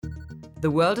The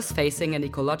world is facing an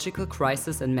ecological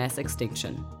crisis and mass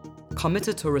extinction.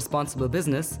 Committed to responsible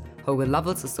business, Hogan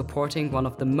Lovells is supporting one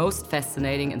of the most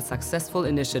fascinating and successful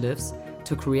initiatives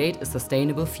to create a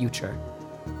sustainable future.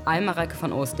 I'm Mareike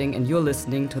van Oosting and you're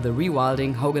listening to the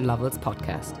Rewilding Hogan Lovells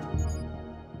podcast.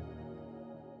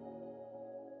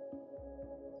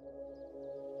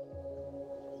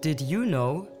 Did you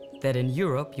know that in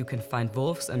Europe you can find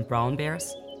wolves and brown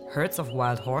bears, herds of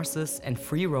wild horses and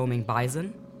free-roaming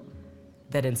bison?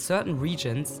 That in certain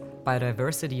regions,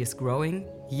 biodiversity is growing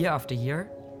year after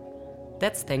year?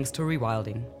 That's thanks to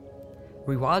rewilding.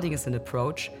 Rewilding is an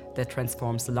approach that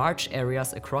transforms large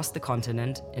areas across the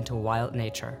continent into wild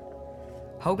nature.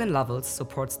 Hogan Lovells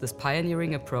supports this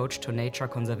pioneering approach to nature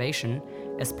conservation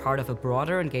as part of a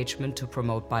broader engagement to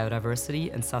promote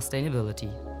biodiversity and sustainability.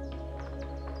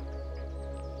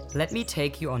 Let me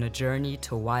take you on a journey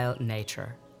to wild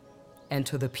nature and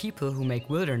to the people who make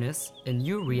wilderness a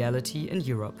new reality in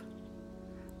Europe.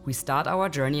 We start our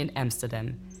journey in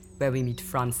Amsterdam, where we meet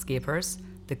Frans Schepers,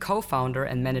 the co-founder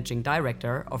and managing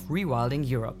director of Rewilding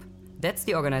Europe. That's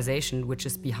the organization which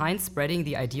is behind spreading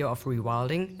the idea of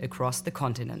rewilding across the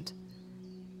continent.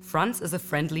 Frans is a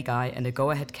friendly guy and a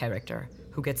go-ahead character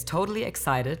who gets totally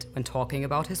excited when talking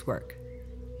about his work.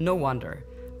 No wonder.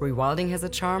 Rewilding has a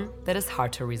charm that is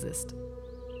hard to resist.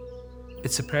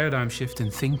 It's a paradigm shift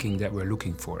in thinking that we're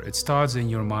looking for. It starts in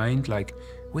your mind like,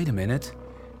 wait a minute,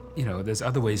 there's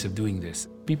other ways of doing this.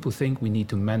 People think we need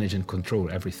to manage and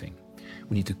control everything.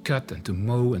 We need to cut and to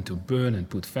mow and to burn and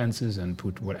put fences and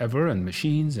put whatever and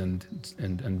machines and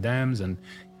dams and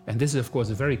this is of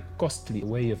course a very costly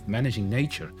way of managing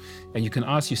nature. And you can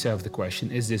ask yourself the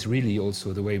question, is this really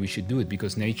also the way we should do it?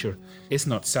 Because nature is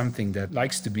not something that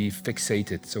likes to be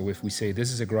fixated. So if we say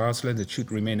this is a grassland, it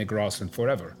should remain a grassland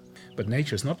forever. But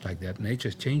nature is not like that.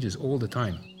 Nature changes all the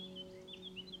time.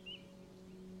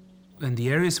 In the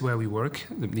areas where we work,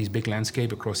 these big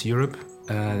landscape across Europe,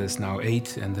 there's now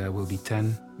 8 and there will be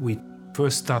 10. We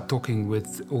first start talking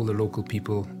with all the local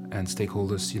people and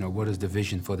stakeholders, what is the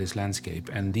vision for this landscape?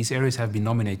 And these areas have been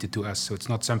nominated to us, so it's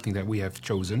not something that we have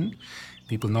chosen.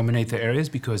 People nominate the areas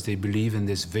because they believe in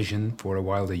this vision for a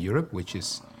wilder Europe, which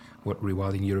is what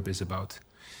Rewilding Europe is about.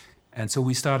 And so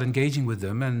we start engaging with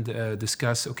them and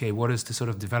discuss, what is the sort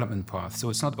of development path? So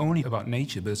it's not only about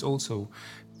nature, but it's also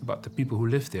about the people who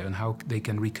live there and how they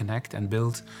can reconnect and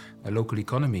build a local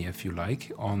economy, if you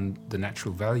like, on the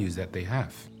natural values that they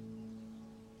have.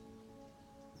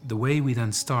 The way we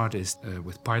then start is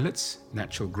with pilots,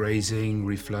 natural grazing,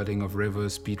 reflooding of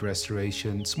rivers, peat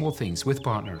restoration, small things with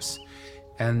partners.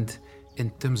 And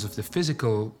in terms of the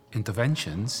physical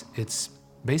interventions, it's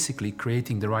basically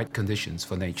creating the right conditions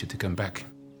for nature to come back.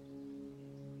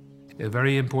 A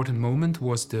very important moment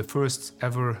was the first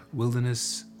ever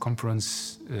wilderness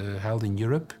conference held in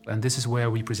Europe. And this is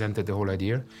where we presented the whole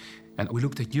idea. And we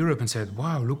looked at Europe and said,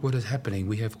 wow, look what is happening.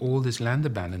 We have all this land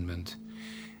abandonment.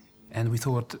 And we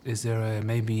thought, is there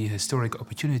maybe a historic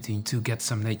opportunity to get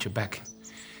some nature back?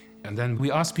 And then we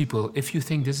asked people, if you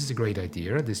think this is a great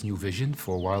idea, this new vision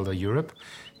for wilder Europe,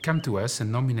 come to us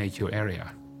and nominate your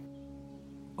area.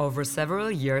 Over several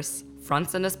years,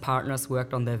 Frans and his partners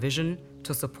worked on their vision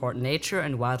to support nature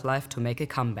and wildlife to make a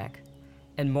comeback.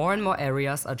 And more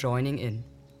areas are joining in.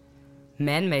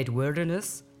 Man-made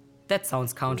wilderness? That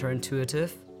sounds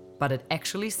counterintuitive, but it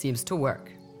actually seems to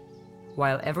work.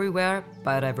 While everywhere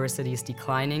biodiversity is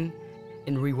declining,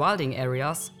 in rewilding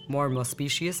areas, more and more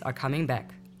species are coming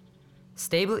back.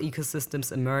 Stable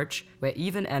ecosystems emerge where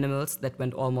even animals that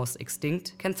went almost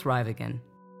extinct can thrive again.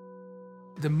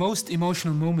 The most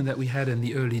emotional moment that we had in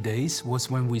the early days was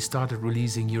when we started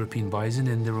releasing European bison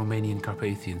in the Romanian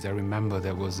Carpathians. I remember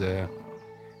that was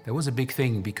a big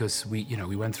thing because we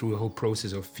went through a whole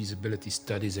process of feasibility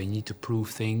studies. I need to prove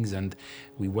things, and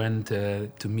we went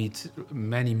to meet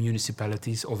many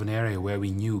municipalities of an area where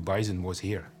we knew bison was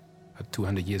here.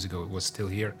 200 years ago, it was still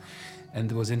here.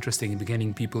 And it was interesting. In the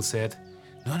beginning, people said,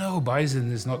 no,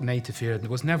 bison is not native here. It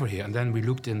was never here. And then we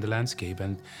looked in the landscape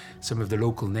and some of the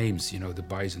local names, the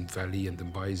Bison Valley and the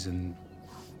Bison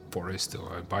Forest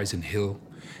or Bison Hill.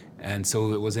 And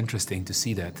so it was interesting to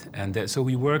see that. And so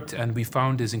we worked and we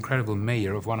found this incredible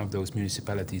mayor of one of those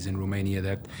municipalities in Romania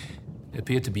that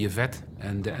appeared to be a vet.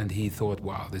 And he thought,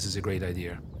 wow, this is a great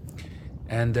idea.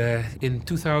 And in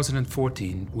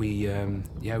 2014, we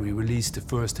released the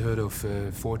first herd of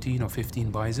 14 or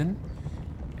 15 bison.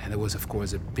 And it was, of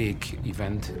course, a big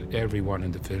event. Everyone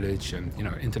in the village and,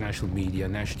 international media,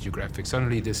 National Geographic.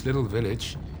 Suddenly this little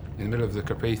village in the middle of the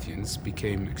Carpathians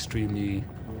became extremely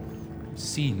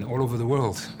seen all over the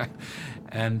world.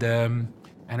 And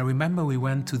And I remember we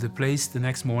went to the place the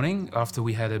next morning after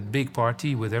we had a big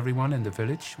party with everyone in the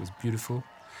village. It was beautiful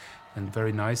and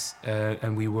very nice.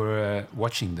 And we were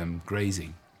watching them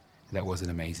grazing. That was an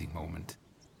amazing moment.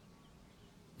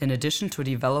 In addition to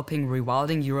developing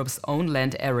Rewilding Europe's own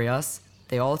land areas,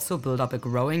 they also build up a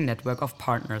growing network of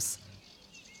partners.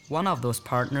 One of those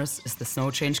partners is the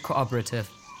SnowChange Cooperative.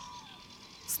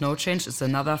 SnowChange is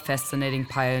another fascinating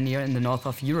pioneer in the north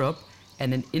of Europe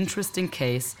and an interesting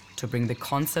case to bring the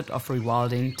concept of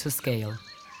rewilding to scale.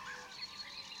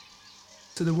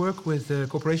 So the work with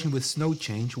cooperation with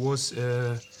SnowChange was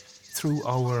through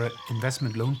our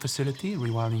investment loan facility,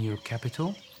 Rewilding Europe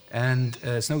Capital. And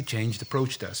SnowChange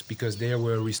approached us because they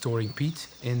were restoring peat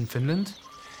in Finland.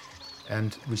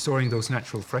 And restoring those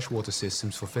natural freshwater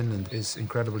systems for Finland is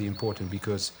incredibly important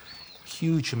because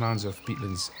huge amounts of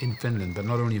peatlands in Finland, but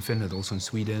not only in Finland, also in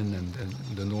Sweden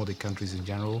and the Nordic countries in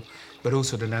general, but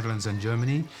also the Netherlands and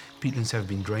Germany, peatlands have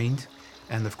been drained.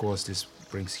 And of course, this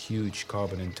brings huge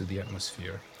carbon into the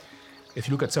atmosphere. If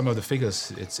you look at some of the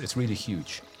figures, it's really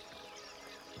huge.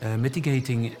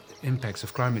 Mitigating impacts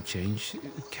of climate change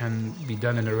can be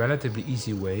done in a relatively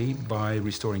easy way by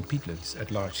restoring peatlands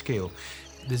at large scale.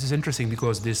 This is interesting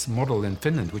because this model in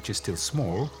Finland, which is still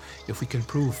small, if we can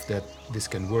prove that this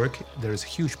can work, there is a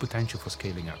huge potential for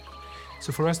scaling up.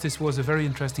 So for us, this was a very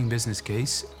interesting business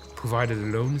case, provided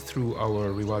a loan through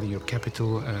our Rewilding Europe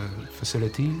Capital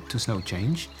facility to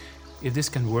SnowChange. If this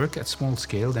can work at small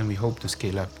scale, then we hope to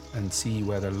scale up and see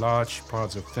whether large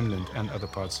parts of Finland and other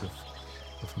parts of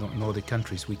Nordic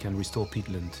countries we can restore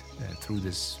peatland through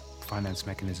this finance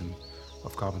mechanism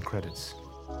of carbon credits.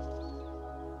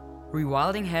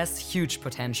 Rewilding has huge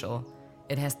potential.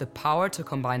 It has the power to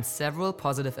combine several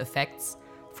positive effects,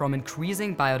 from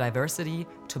increasing biodiversity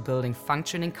to building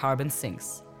functioning carbon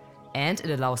sinks. And it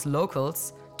allows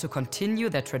locals to continue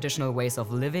their traditional ways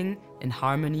of living in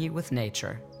harmony with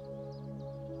nature.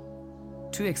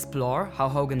 To explore how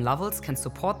Hogan Lovells can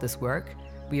support this work,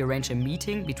 we arrange a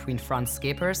meeting between Franz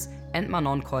Schepers and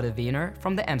Manon Cordewener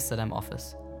from the Amsterdam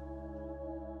office.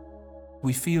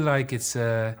 We feel like it's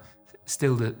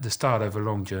still the start of a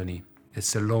long journey.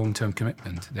 It's a long-term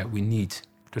commitment that we need.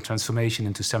 The transformation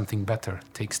into something better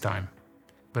takes time.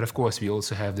 But of course, we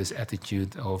also have this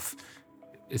attitude of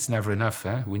it's never enough.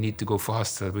 We need to go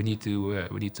faster. We need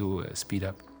to speed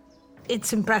up.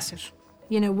 It's impressive.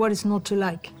 What is not to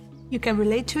like? You can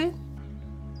relate to it.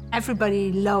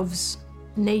 Everybody loves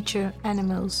nature,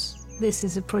 animals. This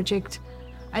is a project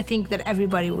I think that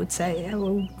everybody would say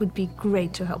would be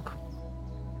great to help.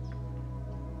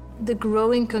 The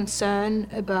growing concern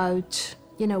about,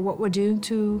 what we're doing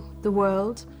to the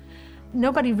world,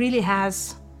 nobody really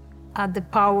has the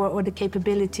power or the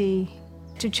capability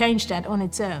to change that on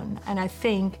its own. And I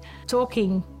think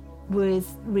talking with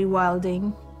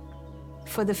Rewilding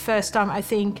for the first time, I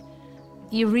think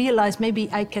you realize maybe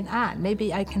I can add,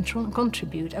 maybe I can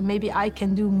contribute, and maybe I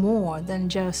can do more than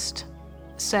just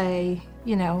say,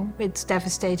 it's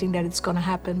devastating that it's going to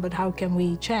happen, but how can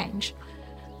we change?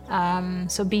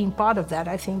 So being part of that,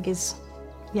 I think, is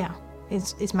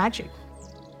magic.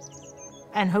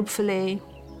 And hopefully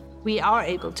we are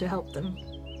able to help them.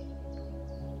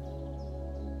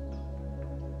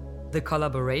 The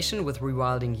collaboration with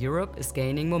Rewilding Europe is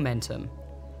gaining momentum.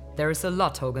 There is a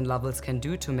lot Hogan Lovells can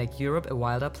do to make Europe a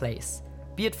wilder place,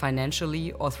 be it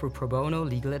financially or through pro bono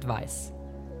legal advice.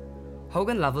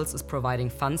 Hogan Lovells is providing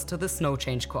funds to the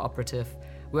SnowChange Cooperative,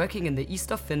 working in the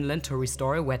east of Finland to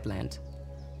restore a wetland.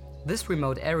 This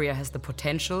remote area has the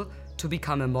potential to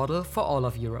become a model for all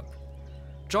of Europe.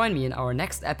 Join me in our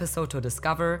next episode to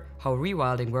discover how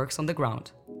rewilding works on the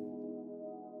ground.